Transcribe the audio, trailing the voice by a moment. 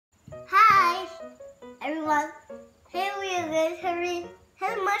everyone. Here we are going to read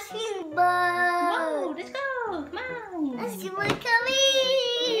her machine book. Whoa, let's go. Come on. Let's see what's coming.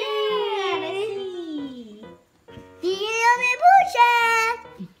 Yeah, let's see. Here we push it.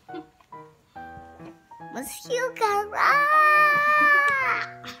 Mosquito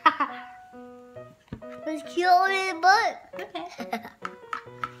Mosquito in the book. Okay.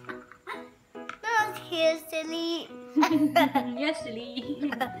 Mosquito silly. Yes, silly.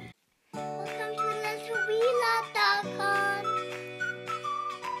 Welcome to Let'sReadLoud.com.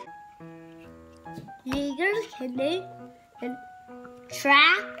 Legal can they and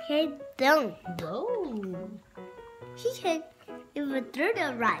track it down. Whoa. He can even through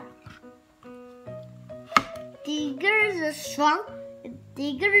the right. Tigers are strong and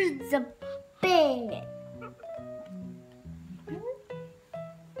tigers are big.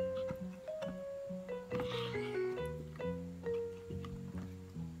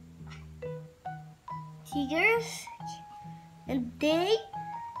 Tigers and dig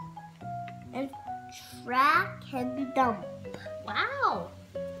and track and dump. Wow.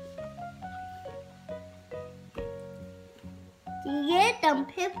 Tiger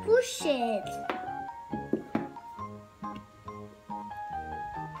dump and push it.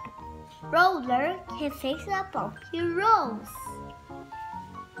 Roller can fix a bumpy roads.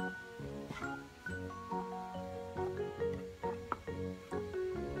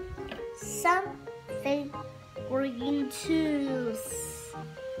 Something green tools.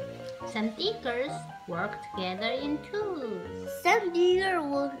 Some diggers work together in twos. Some diggers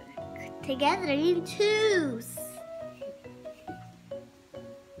work together in twos.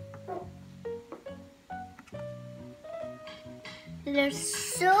 There's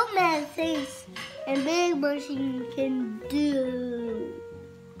so many things a big machine can do.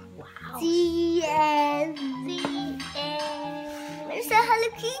 Wow. The end. The end. There's a Hello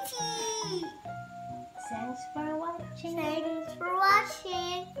Kitty. Thanks for watching. Thanks for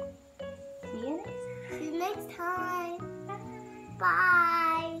watching. See you next time. See you next time.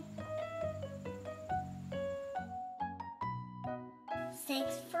 Bye.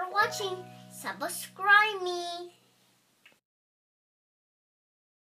 Thanks for watching. Subscribe me.